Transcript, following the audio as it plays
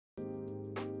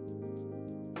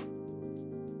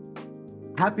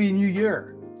Happy New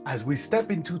Year! As we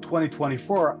step into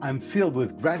 2024, I'm filled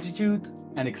with gratitude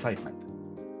and excitement.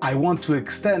 I want to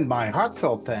extend my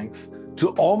heartfelt thanks to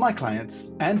all my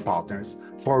clients and partners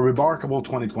for a remarkable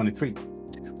 2023.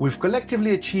 We've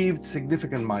collectively achieved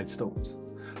significant milestones,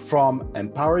 from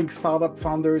empowering startup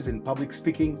founders in public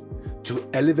speaking to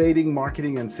elevating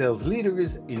marketing and sales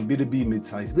leaders in B2B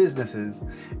mid-sized businesses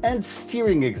and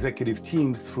steering executive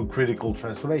teams through critical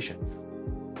transformations.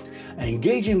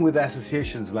 Engaging with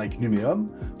associations like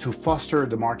Numeum to foster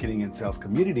the marketing and sales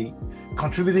community,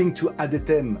 contributing to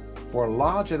ADETEM for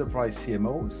large enterprise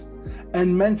CMOs,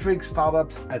 and mentoring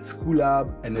startups at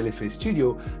Schoolab and LFA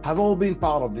Studio have all been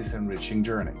part of this enriching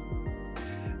journey.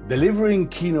 Delivering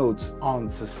keynotes on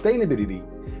sustainability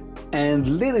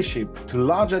and leadership to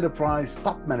large enterprise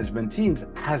top management teams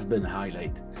has been a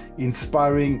highlight,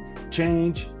 inspiring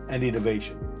change and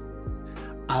innovation.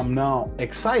 I'm now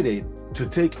excited to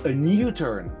take a new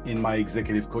turn in my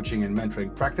executive coaching and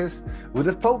mentoring practice with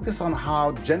a focus on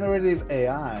how generative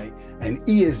AI and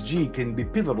ESG can be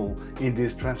pivotal in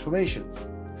these transformations.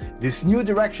 This new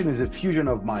direction is a fusion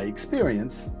of my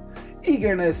experience,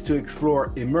 eagerness to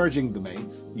explore emerging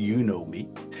domains, you know me,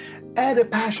 and a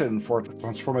passion for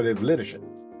transformative leadership.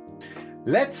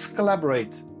 Let's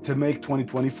collaborate to make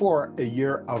 2024 a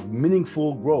year of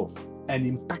meaningful growth and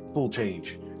impactful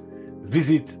change.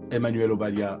 Visit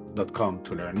emmanuelobadia.com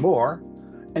to learn more,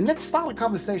 and let's start a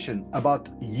conversation about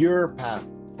your path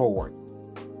forward.